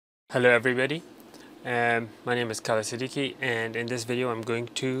Hello everybody, my name is Kala Siddiqui, and in this video I'm going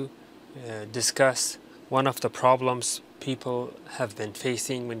to discuss one of the problems people have been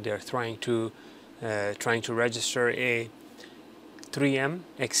facing when they're trying to register a 3M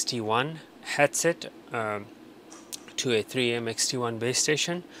XT1 headset to a 3M XT1 base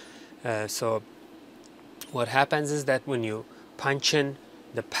station. So what happens is that when you punch in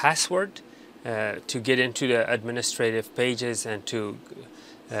the password to get into the administrative pages and to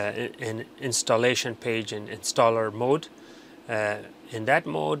an installation page in installer mode, in that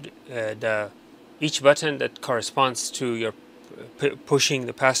mode each button that corresponds to your pushing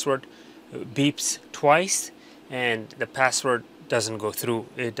the password beeps twice, and the password doesn't go through,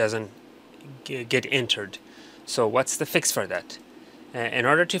 it doesn't get entered. So what's the fix for that? In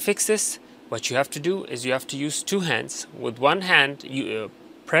order to fix this, what you have to do is you have to use two hands. With one hand you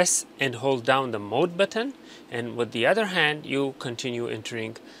press and hold down the mode button, and with the other hand you continue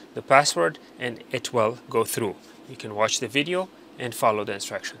entering the password and it will go through. You can watch the video and follow the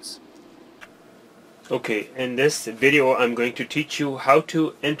instructions. Okay, in this video I'm going to teach you how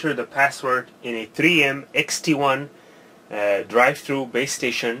to enter the password in a 3M XT1 drive-through base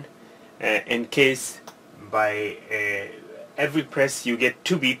station in case by every press you get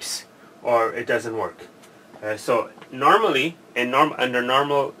two beeps or it doesn't work. So normally, under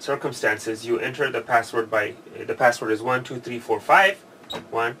normal circumstances, you enter the password by, the password is 1 2 3 4 5,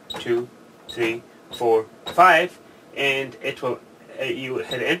 1 2 3 4 5, and it will you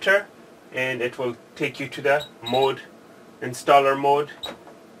hit enter and it will take you to the mode, installer mode.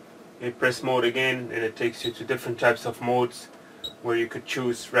 You press mode again and it takes you to different types of modes where you could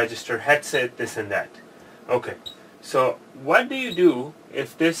choose register headset, this and that. Okay, so what do you do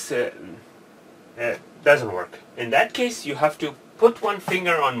if this doesn't work? In that case, you have to put one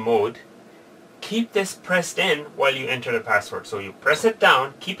finger on mode, keep this pressed in while you enter the password. So you press it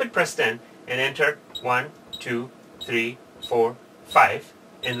down, keep it pressed in, and enter 1 2 3 4 5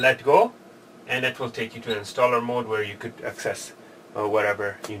 and let go, and it will take you to installer mode where you could access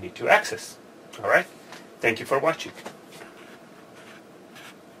whatever you need to access. Alright, thank you for watching.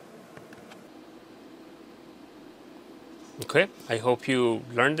 Okay, I hope you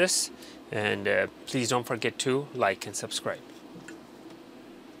learned this, and please don't forget to like and subscribe.